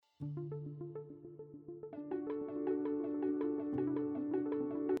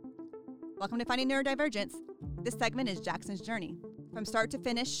Welcome to Finding Neurodivergence. This segment is Jaxon's journey. From start to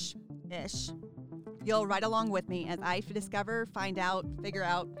finish-ish, you'll ride along with me as I discover, find out, figure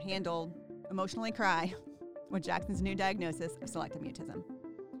out, handle, emotionally cry with Jaxon's new diagnosis of selective mutism.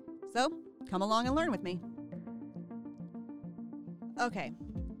 So, come along and learn with me. Okay,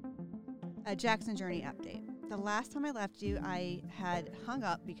 a Jaxon journey update. The last time I left you, I had hung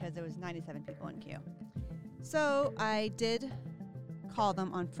up because there was 97 people in queue. So I did call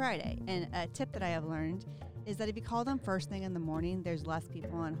them on Friday. And a tip that I have learned is that if you call them first thing in the morning, there's less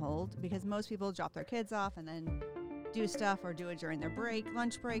people on hold because most people drop their kids off and then do stuff or do it during their break,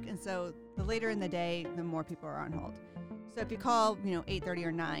 lunch break. And so the later in the day, the more people are on hold. So if you call, 8:30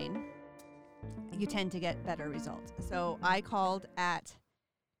 or 9, you tend to get better results. So I called at,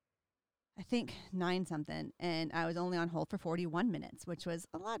 I think 9 something, and I was only on hold for 41 minutes, which was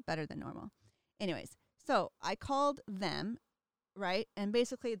a lot better than normal. Anyways, so I called them, right? And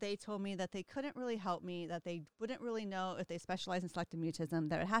basically they told me that they couldn't really help me, that they wouldn't really know if they specialize in selective mutism,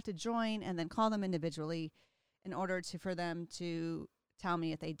 that I'd have to join and then call them individually in order for them to tell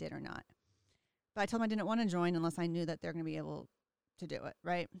me if they did or not. But I told them I didn't want to join unless I knew that they're going to be able to do it,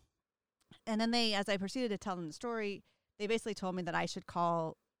 right? And then as I proceeded to tell them the story, they basically told me that I should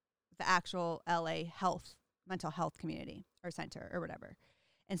call the actual LA mental health community or center or whatever.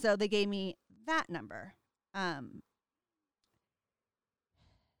 And so they gave me that number. Well,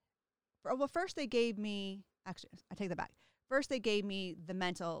 first they gave me, actually, I take that back. First they gave me the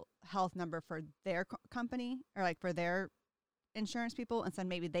mental health number for their company or like for their insurance people and said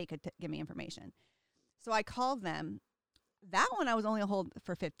maybe they could give me information. So I called them. That one I was only on hold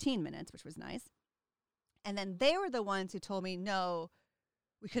for 15 minutes, which was nice. And then they were the ones who told me, no,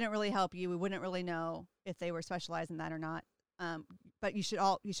 we couldn't really help you. We wouldn't really know if they were specialized in that or not. But you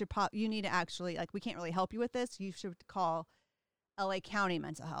need to actually, we can't really help you with this. You should call LA County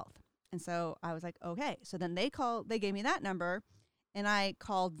Mental Health. And so I was like, okay. So then they gave me that number and I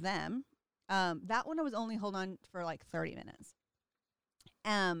called them. That one I was only hold on for 30 minutes.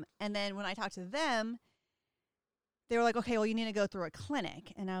 And then when I talked to them, they were like, okay, well, you need to go through a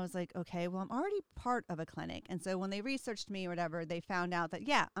clinic. And I was like, okay, well, I'm already part of a clinic. And so when they researched me or whatever, they found out that,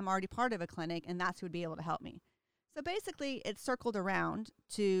 yeah, I'm already part of a clinic and that's who would be able to help me. So basically it circled around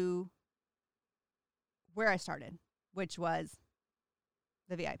to where I started, which was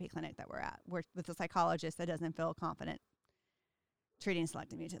the VIP clinic that we're at, with a psychologist that doesn't feel confident treating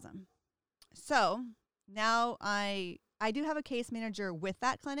selective mutism. So now I do have a case manager with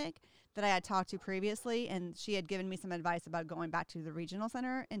that clinic that I had talked to previously, and she had given me some advice about going back to the regional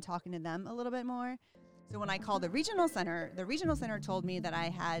center and talking to them a little bit more. So when I called the regional center told me that I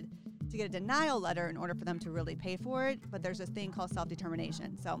had to get a denial letter in order for them to really pay for it, but there's this thing called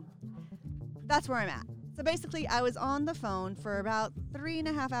self-determination. So that's where I'm at. So basically, I was on the phone for about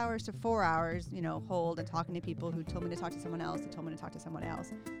 3.5 hours to 4 hours, hold and talking to people who told me to talk to someone else, who told me to talk to someone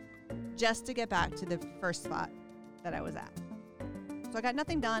else, just to get back to the first spot that I was at. So I got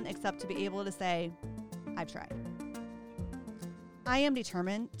nothing done except to be able to say, I've tried. I am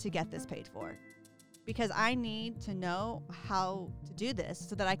determined to get this paid for because I need to know how to do this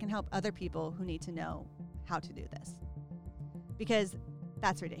so that I can help other people who need to know how to do this. Because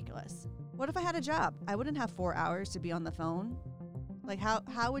that's ridiculous. What if I had a job? I wouldn't have 4 hours to be on the phone.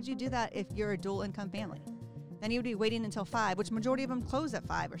 How would you do that if you're a dual income family? Then you would be waiting until 5, which majority of them close at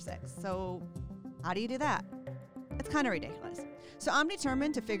 5 or 6. So how do you do that? It's kind of ridiculous. So I'm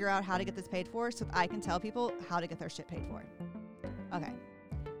determined to figure out how to get this paid for so that I can tell people how to get their shit paid for. Okay,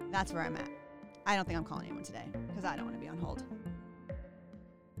 that's where I'm at. I don't think I'm calling anyone today because I don't want to be on hold.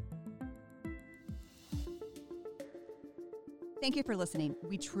 Thank you for listening.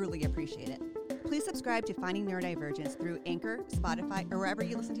 We truly appreciate it. Please subscribe to Finding Neurodivergence through Anchor, Spotify, or wherever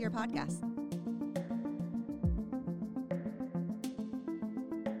you listen to your podcasts.